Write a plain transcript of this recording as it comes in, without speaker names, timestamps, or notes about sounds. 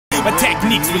My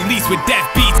techniques released with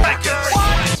death beats.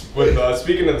 With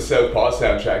speaking of the Southpaw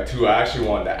soundtrack too, I actually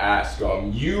wanted to ask,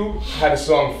 you had a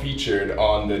song featured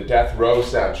on the Deathrow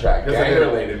soundtrack, Gang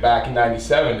Related, back in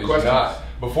 '97, did you not?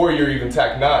 Before you were even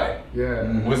N9ne.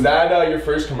 Yeah. Was that your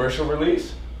first commercial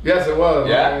release? Yes, it was.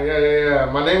 Yeah? Yeah.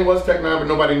 My name was N9ne, but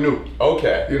nobody knew.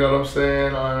 Okay. You know what I'm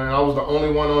saying? I was the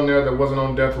only one on there that wasn't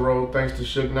on Deathrow, thanks to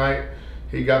Suge Knight.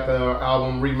 He got the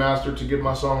album remastered to get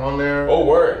my song on there. Oh,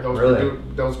 word.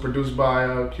 That was produced by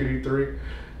QD3.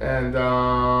 And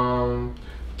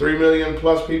 3 million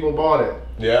plus people bought it.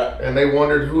 Yeah. And they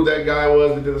wondered who that guy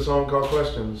was that did a song called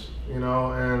Questions, you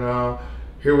know, and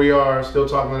here we are still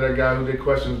talking to that guy who did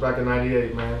Questions back in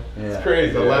 '98, man. Yeah. It's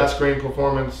crazy. The last screen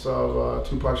performance of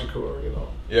Tupac Shakur, you know.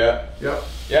 Yeah. Yep.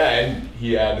 Yeah, and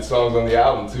he had the songs on the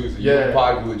album too, so you were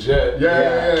Tupac legit.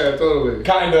 Yeah, totally.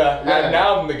 Kinda had an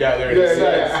album together in a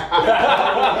sense.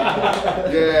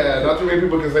 Yeah, not too many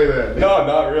people can say that. No,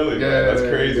 not really, man. That's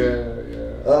crazy.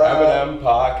 Eminem,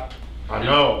 Pac. I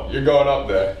know. You're going up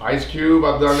there. Ice Cube,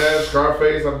 I've done that.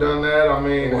 Scarface, I've done that. I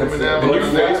mean, Eminem. The new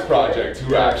Face project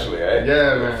too, actually, eh?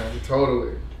 Yeah, man,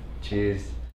 totally.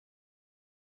 Cheers.